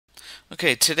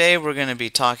Okay, today we're going to be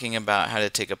talking about how to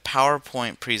take a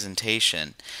PowerPoint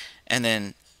presentation and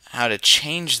then how to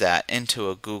change that into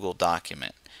a Google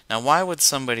document. Now, why would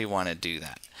somebody want to do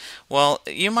that? Well,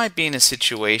 you might be in a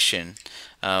situation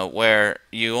where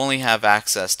you only have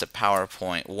access to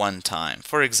PowerPoint one time.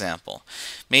 For example,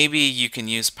 maybe you can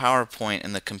use PowerPoint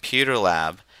in the computer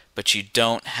lab, but you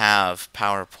don't have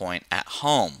PowerPoint at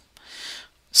home.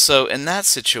 So in that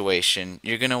situation,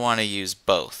 you're going to want to use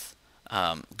both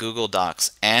Google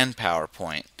Docs and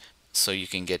PowerPoint so you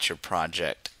can get your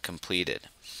project completed.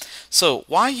 So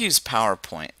why use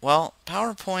PowerPoint? Well,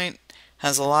 PowerPoint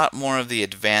has a lot more of the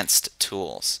advanced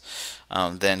tools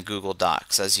than Google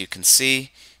Docs. As you can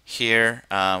see here,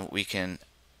 we can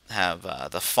have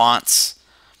the fonts.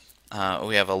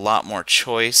 We have a lot more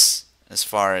choice as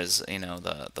far as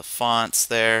the fonts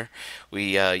there.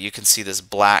 You can see this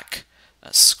black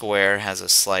square has a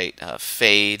slight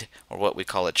fade, or what we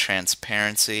call a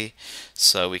transparency,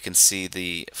 so we can see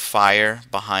the fire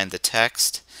behind the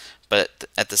text, but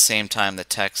at the same time the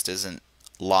text isn't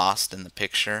lost in the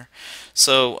picture.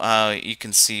 So you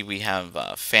can see we have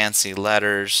fancy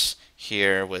letters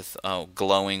here with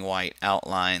glowing white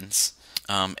outlines,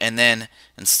 and then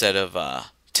instead of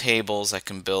tables, I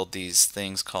can build these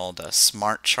things called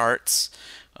smart charts,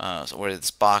 where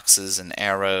it's boxes and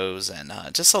arrows and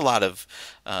just a lot of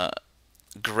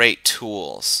great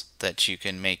tools that you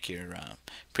can make your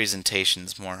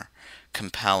presentations more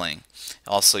compelling.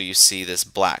 Also, you see this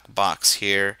black box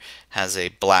here has a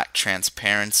black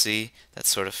transparency that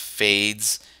sort of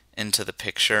fades into the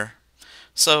picture.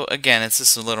 So again, it's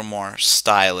just a little more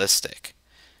stylistic.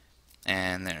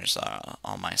 And there's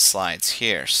all my slides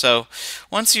here. So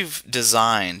once you've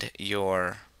designed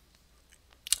your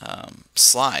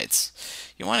slides,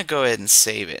 you want to go ahead and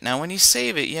save it. Now when you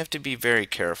save it, you have to be very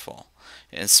careful.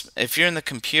 If you're in the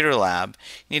computer lab,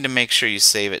 you need to make sure you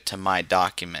save it to My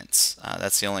Documents.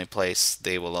 That's the only place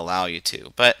they will allow you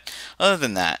to. But other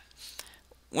than that,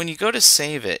 when you go to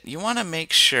save it, you want to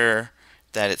make sure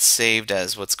that it's saved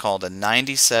as what's called a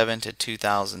 97 to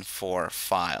 2004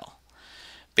 file.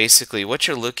 Basically, what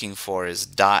you're looking for is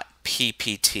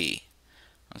 .ppt.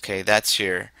 Okay, that's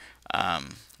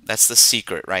that's the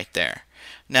secret right there.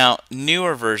 Now,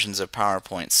 newer versions of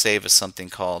PowerPoint save as something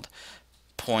called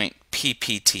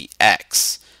 .pptx.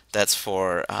 That's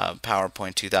for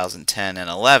PowerPoint 2010 and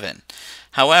 11.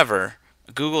 However,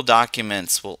 Google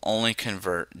Documents will only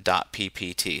convert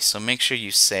 .ppt, so make sure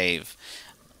you save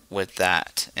with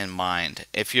that in mind.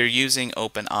 If you're using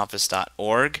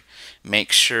openoffice.org,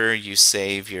 make sure you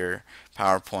save your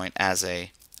PowerPoint as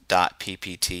a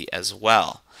 .ppt as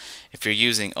well. If you're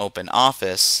using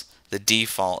OpenOffice, the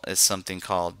default is something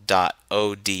called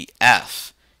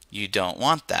 .odf. You don't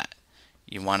want that.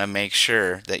 You want to make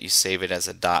sure that you save it as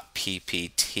a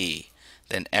 .ppt.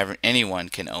 Then anyone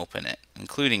can open it,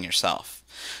 including yourself.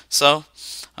 So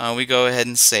we go ahead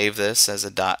and save this as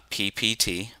a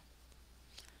 .ppt.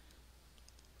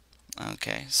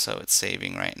 Okay, so it's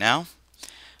saving right now.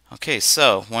 Okay,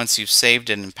 so once you've saved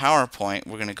it in PowerPoint,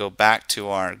 we're going to go back to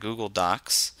our Google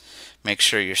Docs. Make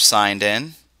sure you're signed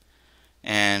in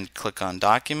and click on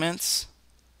Documents.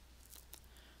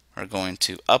 We're going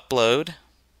to upload.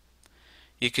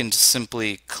 You can just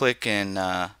simply click and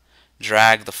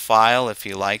drag the file if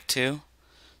you like to.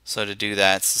 So to do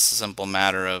that, it's just a simple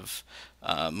matter of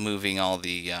moving all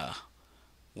the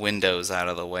windows out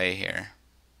of the way here.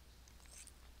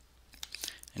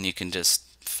 And you can just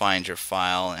find your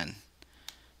file and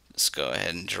just go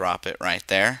ahead and drop it right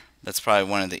there. That's probably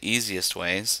one of the easiest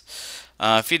ways.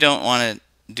 If you don't want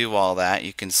to do all that,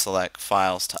 you can select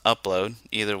Files to Upload.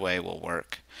 Either way will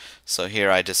work. So here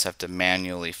I just have to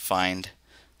manually find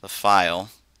the file,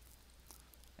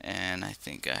 and I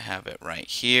think I have it right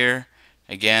here.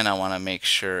 Again, I want to make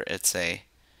sure it's a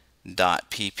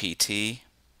 .ppt,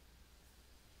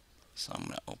 so I'm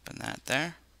going to open that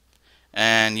there.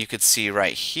 And you could see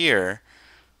right here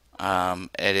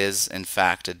it is in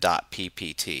fact a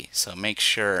 .ppt, so make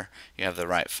sure you have the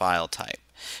right file type.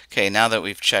 Okay, now that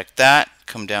we've checked that,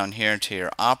 come down here to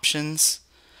your options,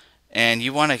 and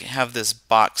you want to have this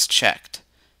box checked.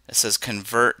 It says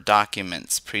convert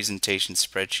documents, presentations,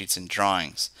 spreadsheets, and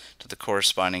drawings to the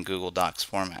corresponding Google Docs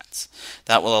formats.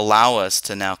 That will allow us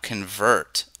to now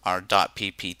convert our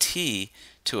 .ppt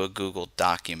to a Google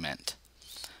document.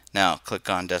 Now click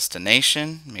on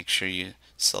Destination, make sure you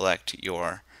select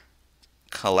your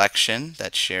collection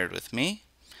that's shared with me,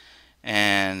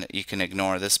 and you can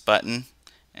ignore this button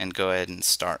and go ahead and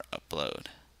start upload.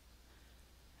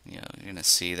 You're going to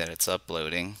see that it's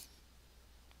uploading.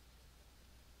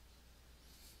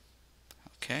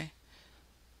 Okay.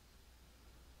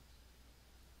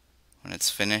 When it's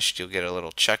finished, you'll get a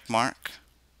little check mark.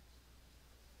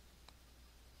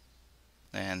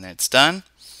 And it's done.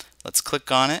 Let's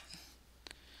click on it.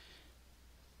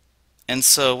 And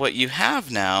so what you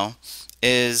have now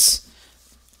is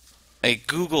a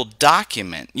Google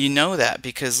document. You know that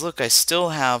because look, I still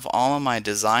have all of my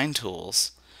design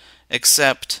tools,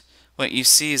 except what you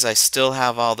see is I still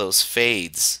have all those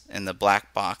fades in the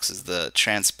black boxes, the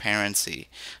transparency.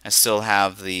 I still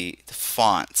have the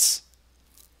fonts.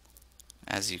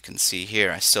 As you can see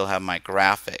here, I still have my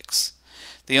graphics.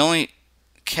 The only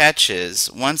catch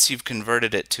is once you've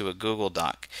converted it to a Google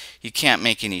Doc, you can't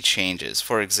make any changes.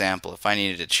 For example, if I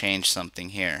needed to change something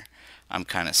here, I'm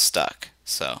kind of stuck.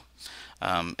 So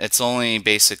it's only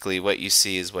basically what you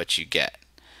see is what you get.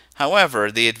 However,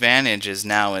 the advantage is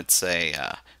now it's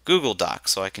a Google Doc,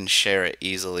 so I can share it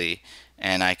easily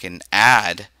and I can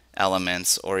add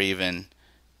elements or even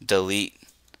delete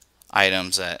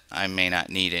items that I may not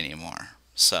need anymore.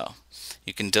 So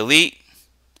you can delete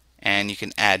and you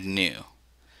can add new.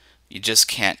 You just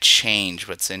can't change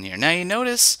what's in here. Now you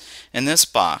notice in this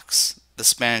box, the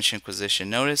Spanish Inquisition,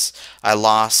 notice I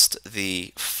lost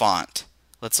the font.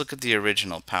 Let's look at the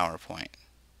original PowerPoint.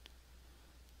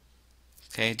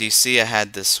 Okay, do you see I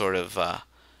had this sort of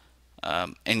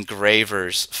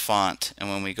engraver's font, and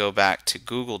when we go back to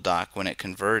Google Doc, when it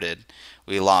converted,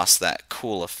 we lost that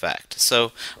cool effect.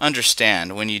 So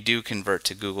understand, when you do convert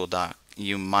to Google Doc,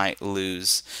 you might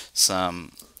lose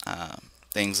some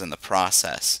things in the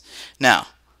process. Now,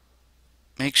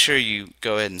 make sure you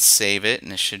go ahead and save it,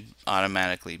 and it should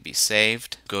automatically be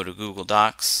saved. Go to Google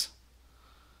Docs,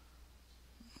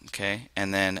 okay,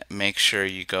 and then make sure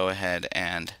you go ahead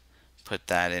and put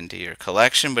that into your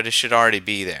collection, but it should already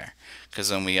be there because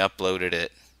when we uploaded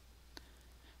it,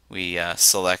 we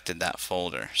selected that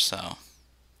folder. So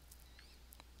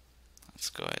let's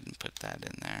go ahead and put that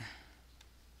in there.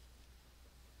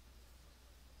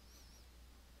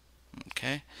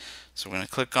 Okay, so we're going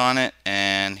to click on it,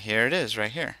 and here it is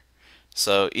right here.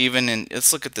 So even in,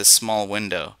 let's look at this small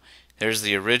window. There's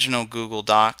the original Google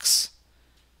Docs,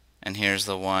 and here's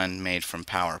the one made from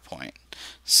PowerPoint.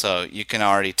 So you can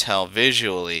already tell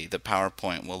visually the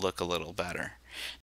PowerPoint will look a little better.